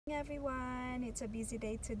Everyone, it's a busy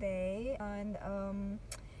day today and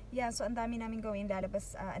yeah, so ang dami namin gawin.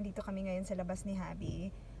 Lalabas, andito kami ngayon sa labas ni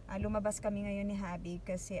hubby. Lumabas kami ngayon ni hubby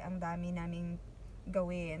kasi ang dami naming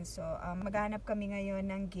gawin. So maghahanap kami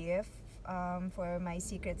ngayon ng gift for my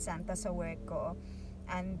Secret Santa sa work ko.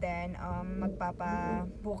 And then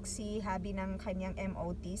magpapabook si hubby ng kanyang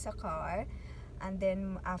MOT sa car. And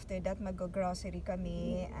then after that mag-grocery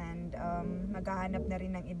kami and maghahanap na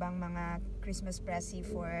rin ng ibang mga Christmas present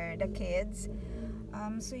for the kids.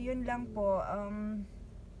 So yun lang po.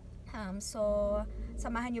 So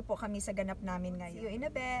samahan niyo po kami sa ganap namin ngayon. See you in a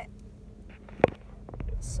bit.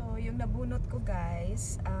 So yung nabunot ko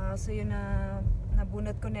guys, so yung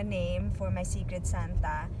nabunot ko na name for my Secret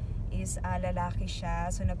Santa is lalaki siya.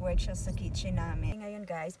 So nag-work siya sa kitchen namin. Ngayon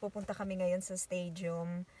guys, pupunta kami ngayon sa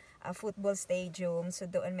stadium, football stadium. So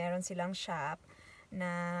doon meron silang shop na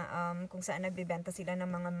kung saan nagbibenta sila ng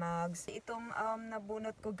mga mugs. Itong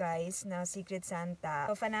nabunot ko guys na Secret Santa.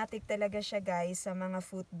 So fanatic talaga siya guys sa mga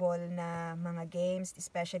football na mga games,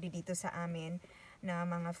 especially dito sa amin na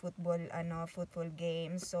mga football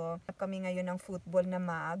games. So kami ngayon ng football na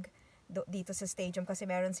mug dito sa stadium kasi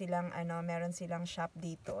meron silang shop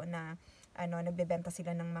dito na nagbebenta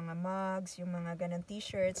sila ng mga mugs, yung mga ganang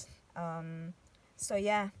t-shirts. So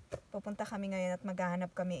yeah, pupunta kami ngayon at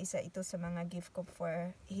maghahanap kami isa ito sa mga gift ko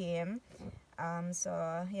for him. So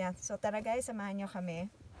yeah, so tara guys, samahan nyo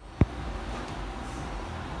kami.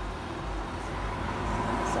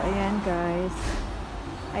 So ayan guys,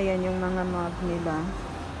 ayan yung mga mug nila.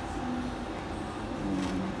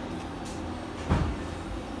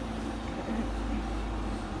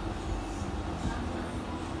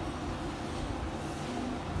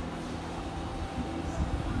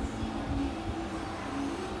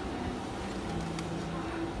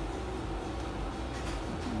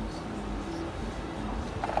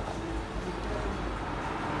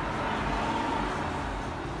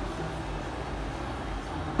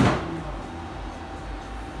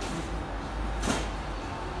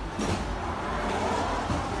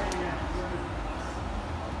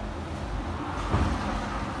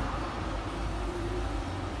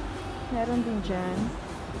 Meron din dyan.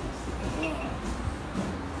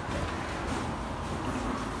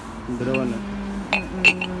 Dalawa na.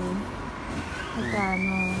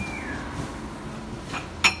 Magkano?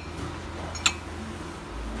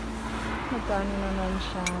 Magkano naman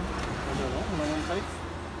siya? Anong size?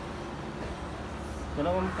 Wala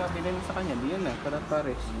akong magkabilin sa kanya. Diyan na, para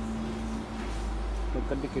pares.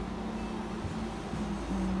 Magkadikit.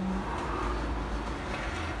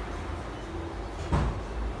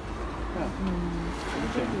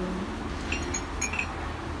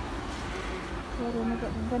 Pero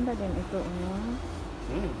maganda din ito, no?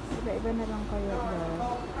 Iba-iba na lang kayo ba?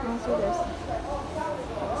 So that's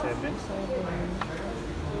 7.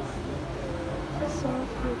 So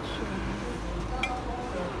cute siya.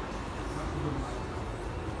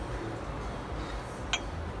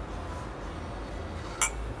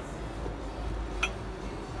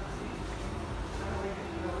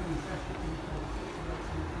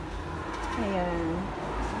 Ayan.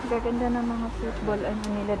 Gaganda ng mga football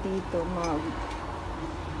nila dito, mug.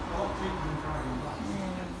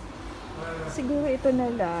 Siguro ito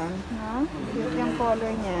na lang, ha? Yung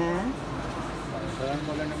color niya. Parang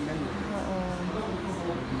color ng ganyan. Oo.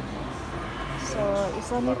 So,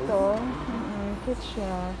 isa nito. Cute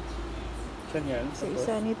siya. Saan yan? So,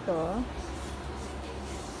 isa nito.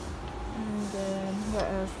 And then, what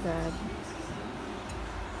else that?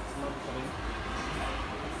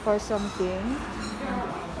 For something.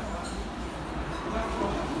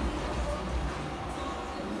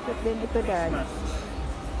 Cute din ito, dad.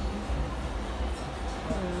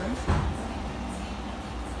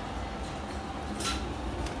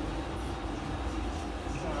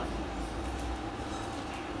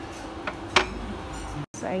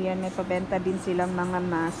 So, ayan, may pabenta din silang mga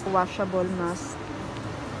mask, washable mask.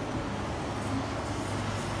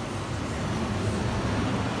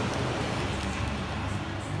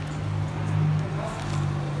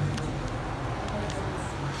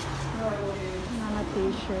 Mga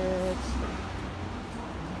t-shirts.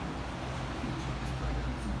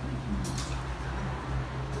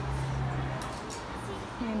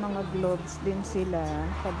 May mga gloves din sila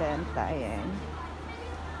pabenta, ayan.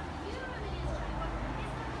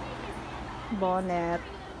 Bonnet.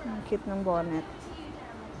 Ang cute ng bonnet.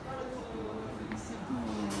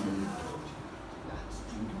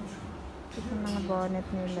 Cute ng mga bonnet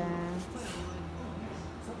nila.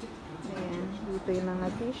 Ayan. Dito yung mga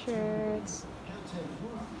t-shirts.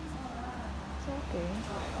 It's okay.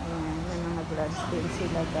 Ayan. May mga gloves din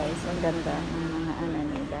sila guys. Ang ganda ng mga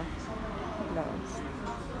nila. Gloves.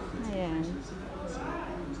 Ayan.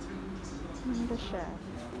 Ano siya?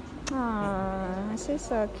 Ah, she's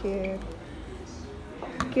so cute.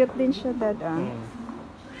 Cute din siya, Dad, ah.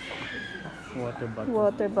 Water bottle.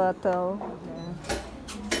 Water bottle. Yeah.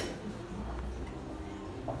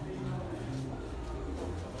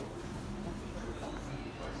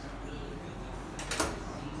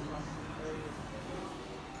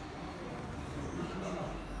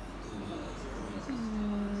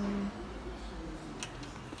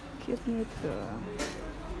 Cute nito.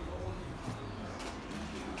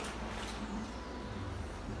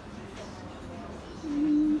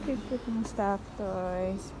 Cute ng stuffed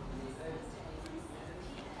toys.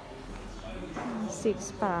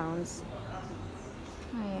 6 pounds.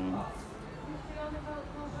 Ayan.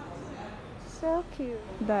 So cute.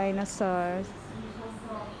 Dinosaurs.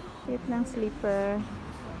 Cute ng slipper.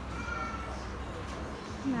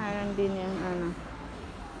 Naroon din yung ano.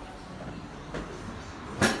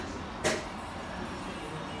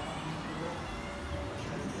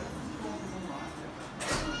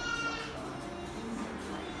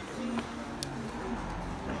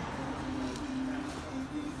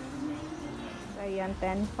 Ayan,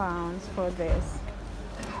 10 pounds for this.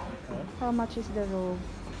 How much is the robe?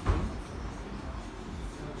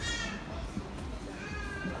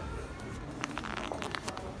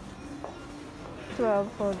 $12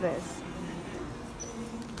 for this.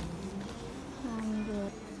 And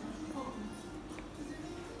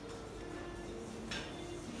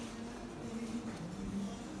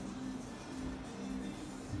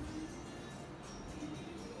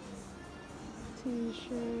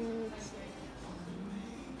t-shirts.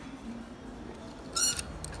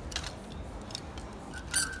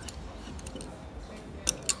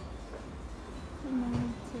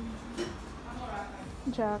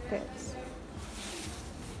 Jackets.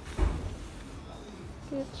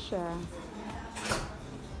 Cute siya.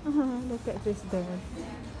 Look at this there.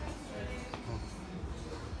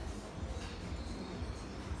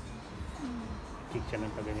 Cute siya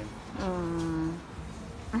ng paganyan.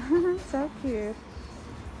 So cute.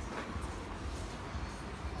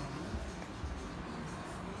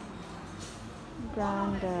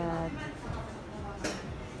 Granddad.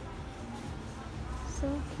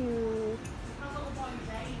 So cute.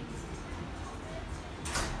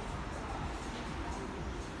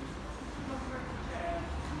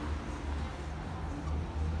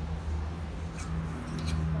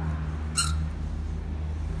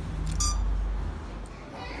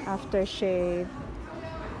 Aftershave.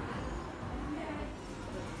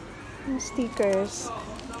 Stickers.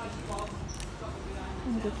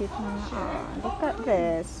 Ang dikit na. Look at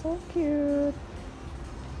this. So cute.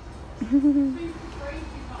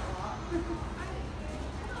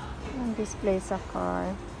 Ang display sa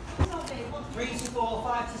car. 3 to 4,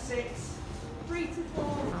 5 to 6. 3 to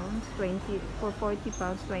 4. 20 for 40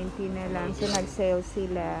 pounds, 20 na lang. So nag-sale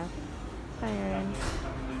sila. Ayan.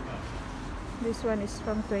 This one is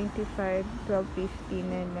from 25, 12.50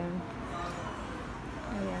 na lang.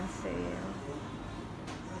 Ayan, sale.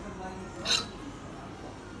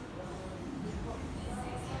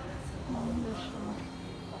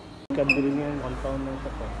 Kabili niya yung 1 pound ng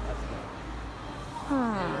sapo.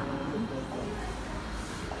 Ah.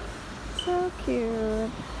 So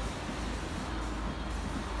cute.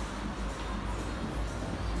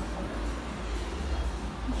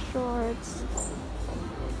 Shorts.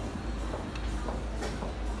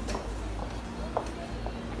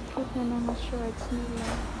 Cute na mga shorts nila.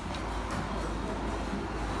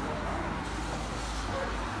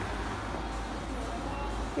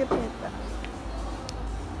 Cute ito.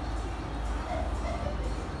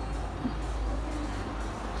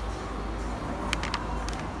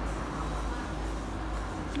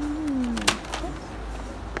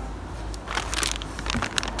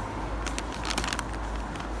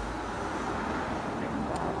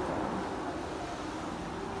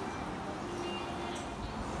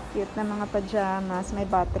 Cute na mga pajamas. May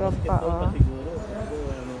bathrobe pa, oh.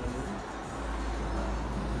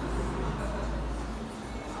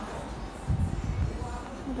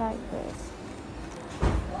 Like this.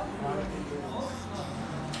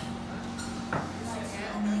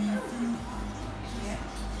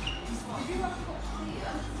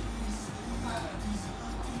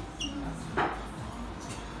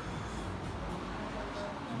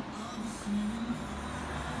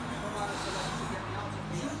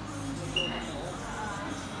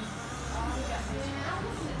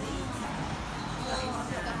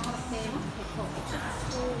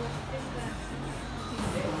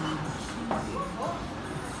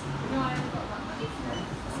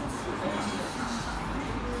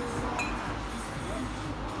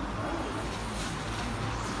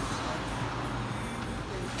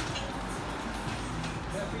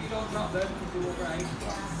 don't drop them, you do all right.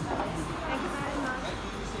 Thank you very much.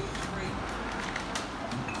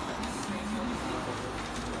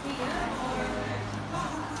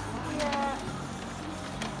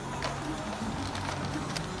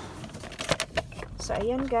 So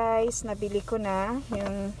ayan guys, nabili ko na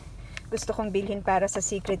yung gusto kong bilhin para sa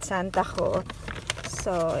Secret Santa ko.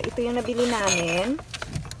 So ito yung nabili namin.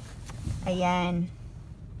 Ayan.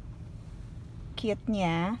 Cute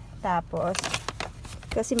niya. Tapos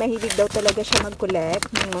kasi mahilig daw talaga siya mag-collect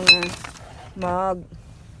ng mga mug.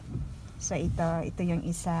 So ito yung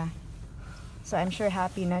isa. So I'm sure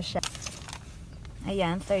happy na siya.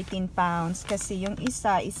 Ayan, 13 pounds. Kasi yung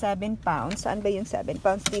isa is 7 pounds. Saan ba yung 7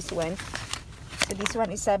 pounds? This one. So this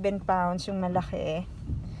one is 7 pounds, yung malaki.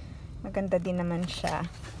 Maganda din naman siya.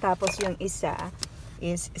 Tapos yung isa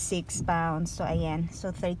is 6 pounds. So ayan,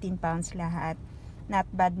 so 13 pounds lahat.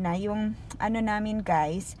 Not bad na. Yung ano namin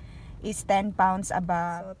guys is 10 pounds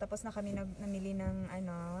above. So tapos na kami namili ng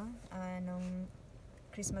nung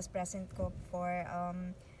Christmas present ko for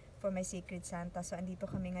my Secret Santa. So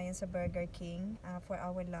andito kami ngayon sa Burger King for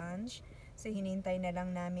our lunch. So hinihintay na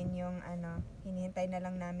lang namin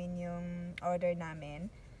yung order namin.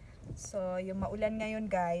 So yung maulan ngayon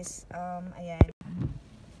guys, ayan.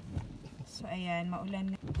 So ayan,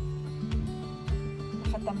 maulan.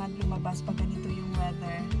 Nakatamad lumabas pag ganito yung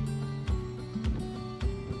weather.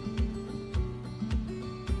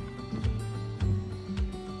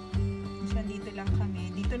 So dito lang kami.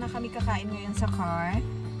 Dito na kami kakain ngayon sa car.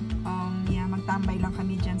 Yeah, magtambay lang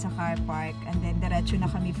kami dyan sa car park and then diretso na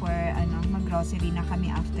kami for mag-grocery na kami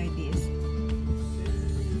after this.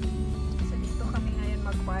 So dito kami ngayon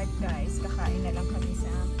mag-park guys, kakain na lang kami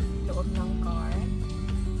sa loob ng car.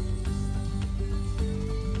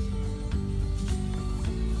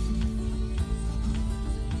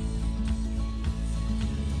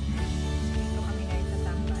 Dito kami ngayon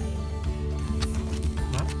tatambay.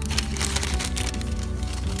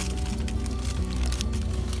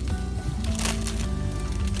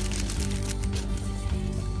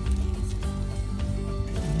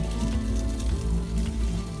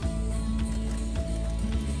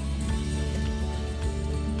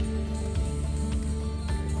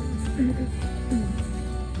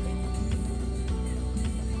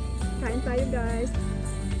 Kain tayo guys.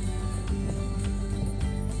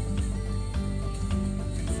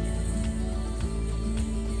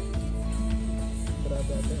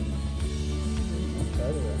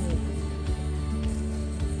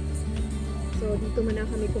 So dito muna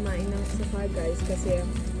kami kumain sa car guys kasi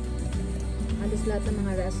halos lahat ng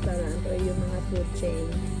mga restaurant o yung mga food chain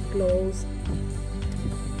closed.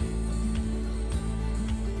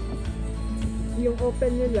 Yung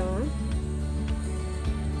open nila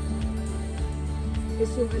is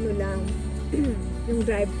yung ano lang yung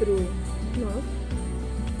drive-thru, no?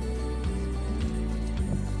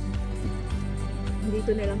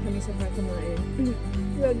 Dito na lang kami sa car kumain.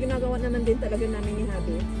 Well, ginagawa naman din talaga namin ni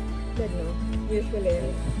hubby. But no, usually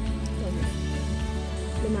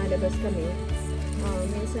lumalabas kami.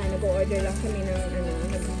 Minsan nag-order lang kami ng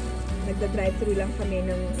nagda-drive-thru lang kami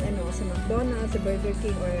ng sa McDonald's, sa Burger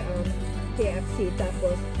King or KFC.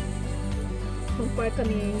 Tapos mag-park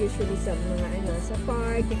kami usually sa mga sa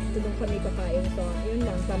park. Dito doon kami kakain. So yun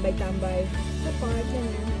lang, tambay-tambay sa park yan.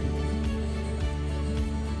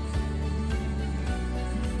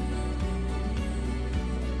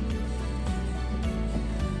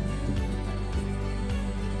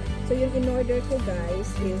 So yung in-order ko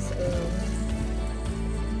guys is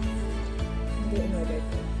in-order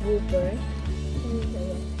ko Whopper.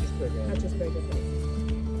 Cheeseburger po.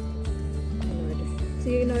 So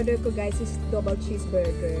yung in-order ko guys is double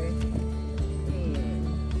cheeseburger. Ayan.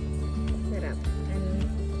 Sarap. And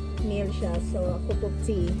meal siya. So a cup of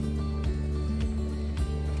tea.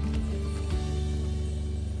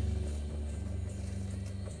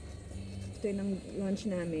 Ito yung lunch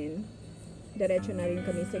namin. Diretso na rin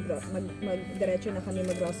kami sa diretso na kami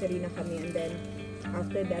mag-grocery na kami, and then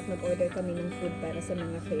after that mag-order kami ng food para sa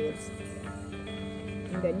mga kids.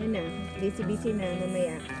 And then yun na, busy na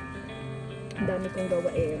mamaya. Ang dami kong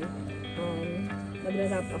gawain.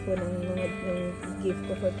 Magra-wrap ako ng gift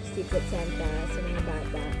ko for Secret Santa sa mga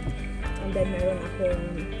bata. And then meron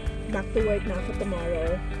akong back to work na ako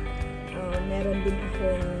tomorrow. Meron din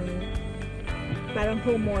akong parang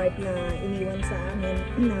homework na iniwan sa amin,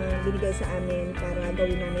 na binigay sa amin para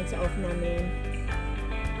gawin namin sa off namin.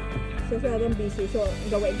 So sobrang busy. So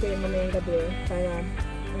gawain ko yung mamayang gabi para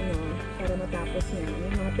matapos na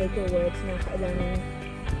yung mga paperwork na kailangan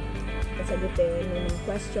kasagutin, yung mga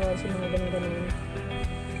questions, yung mga ganun.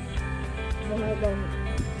 So habang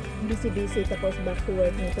busy tapos back to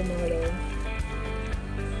work na tomorrow.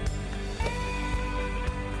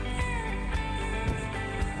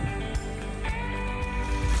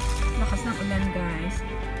 ulan guys.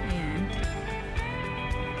 Ayan.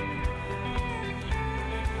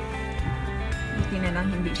 Buti na lang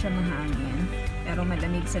hindi siya mahangin. Pero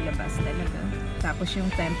malamig sa labas talaga. Tapos yung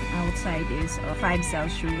temp outside is 5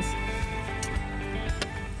 Celsius.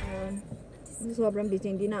 Sobrang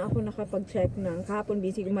busy. Hindi na ako nakapag-check ng kahapon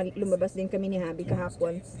busy. Lumabas din kami ni hubby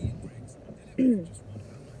kahapon.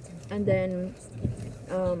 And then,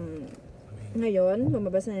 ngayon,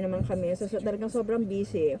 lumabas na naman kami. So talagang sobrang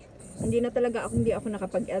busy. Hindi ako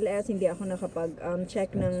nakapag-LS, hindi ako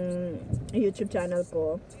nakapag-check ng YouTube channel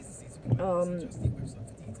ko.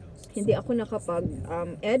 Hindi ako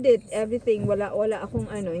nakapag-edit everything. Wala akong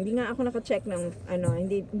hindi nga ako naka-check ng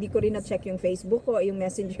hindi ko rin na-check yung Facebook ko, yung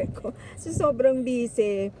Messenger ko. So sobrang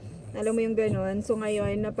busy. Alam mo yung gano'n. So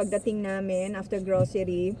ngayon, na pagdating namin after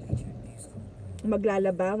grocery,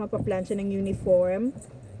 magpa-plancha ng uniform.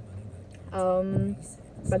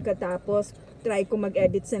 Pagkatapos, try ko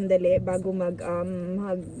mag-edit sandali bago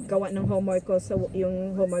maggawa ng homework ko sa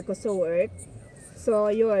work. So,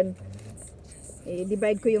 yun.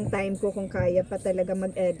 I-divide ko yung time ko kung kaya pa talaga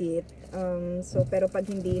mag-edit. Pero pag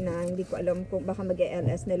hindi ko alam kung baka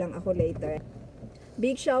mag-LS na lang ako later.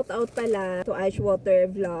 Big shout out pala to Ashwater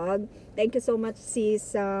Vlog. Thank you so much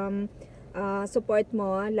sis. Support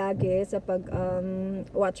mo lagi sa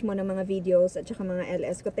watch mo ng mga videos at saka mga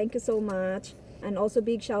LS ko. Thank you so much. And also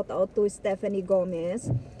big shout out to Stephanie Gomez.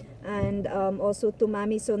 And also to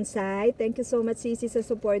Mami Sonsai. Thank you so much Sisi sa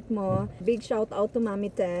support mo. Big shout out to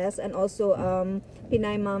Mami Tess and also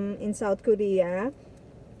Pinay Mom in South Korea.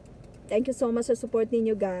 Thank you so much sa support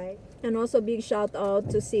ninyo guys. And also big shout out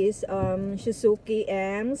to sis Shizuki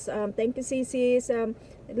Ems. Thank you Sisi sa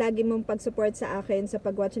lagi mong pag-support sa akin sa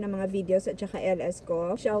pag-watch ng mga videos at saka LS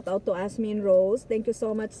ko. Shout out to Asmin Rose. Thank you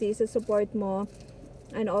so much sis sa support mo.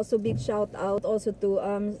 And also big shout out also to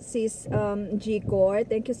sis G-Core.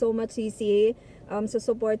 Thank you so much Sisi sa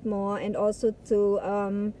support mo. And also to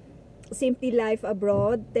Simply Life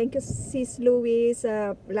Abroad. Thank you sis Louie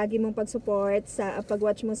sa lagi mong pag-support sa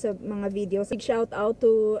pag-watch mo sa mga videos. Big shout out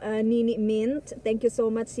to Nini Mint. Thank you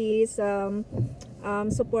so much sis.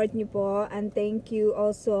 Support niyo po. And thank you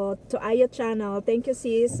also to Ayo Channel. Thank you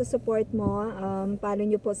sis sa support mo. Follow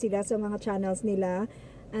niyo po sila sa mga channels nila.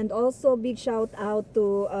 And also big shout out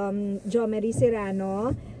to Jo Marie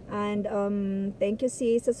Serrano. And thank you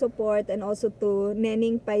sis sa support. And also to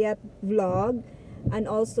Nening Payat Vlog. And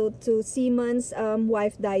also to Simon's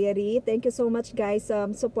Wife Diary. Thank you so much guys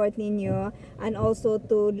support ninyo. And also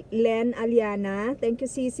to Len Aliana. Thank you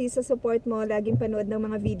Sisi sa support mo. Laging panood ng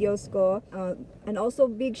mga videos ko. And also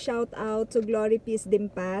big shout out to Glory Peace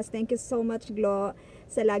Dimpas. Thank you so much Glo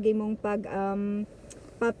sa lagi mong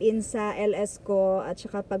pop in sa LS ko at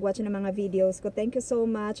saka pag-watch ng mga videos ko. Thank you so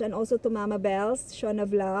much. And also to Mama Bells, Shona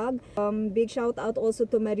Vlog. Big shout out also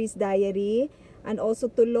to Marie's Diary. And also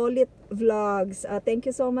to Lolit Vlogs. Thank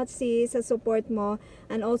you so much sis sa support mo.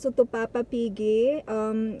 And also to Papa Piggy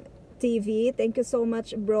TV. Thank you so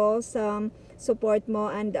much bro sa support mo.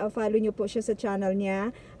 And follow nyo po siya sa channel niya.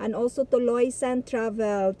 And also to Loisan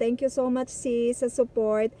Travel. Thank you so much sis sa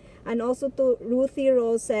support. And also to Ruthie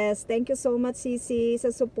Roses. Thank you so much Sisi sa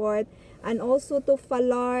support. And also to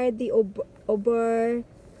Falar the Ober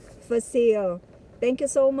Facil. Thank you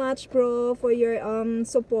so much bro for your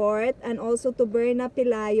support. And also to Berna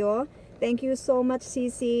Pilayo. Thank you so much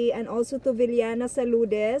Sisi. And also to Viliana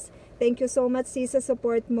Saludes. Thank you so much sis sa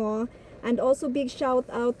support mo. And also big shout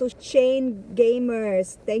out to Shane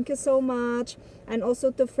Gamers. Thank you so much. And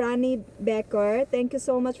also to Franny Becker. Thank you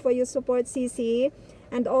so much for your support Sisi.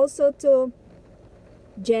 And also to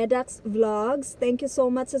Jedax Vlogs. Thank you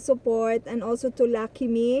so much sa support. And also to Lucky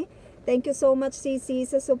Me. Thank you so much Sisi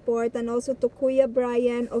sa support. And also to Kuya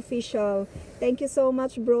Brian Official. Thank you so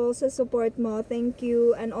much bro sa support mo. Thank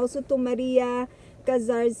you. And also to Maria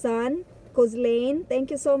Kazarzan Kozlane.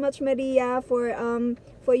 Thank you so much Maria for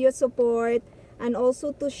your support. And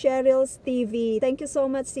also to Cheryl's TV. Thank you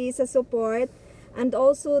so much sis sa support. And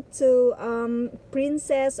also to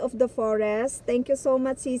Princess of the Forest. Thank you so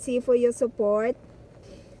much Sisi for your support.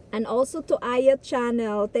 And also to Aya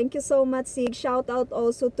Channel. Thank you so much Sig. Shout out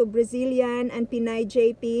also to Brazilian and Pinay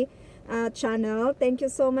JP channel. Thank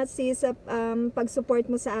you so much sis sa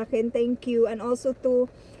pag-support mo sa akin. Thank you. And also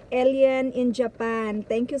to Alien in Japan.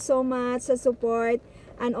 Thank you so much sa support.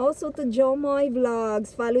 And also to Jomoy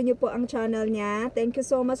Vlogs. Follow nyo po ang channel niya. Thank you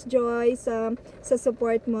so much Joy sa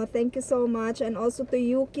support mo. Thank you so much. And also to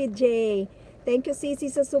Yuki J. Thank you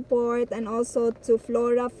Sisi sa support. And also to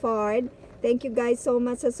Flora Fard. Thank you guys so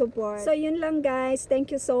much sa support. So yun lang guys, thank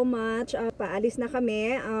you so much. Paalis na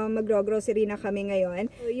kami, magro-grocery na kami ngayon.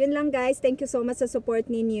 So yun lang guys, thank you so much sa support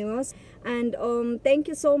ninyo. And thank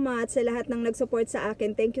you so much sa lahat ng nag-support sa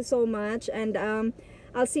akin. Thank you so much. And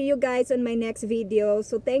I'll see you guys on my next video.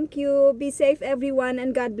 So thank you. Be safe everyone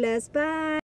and God bless. Bye!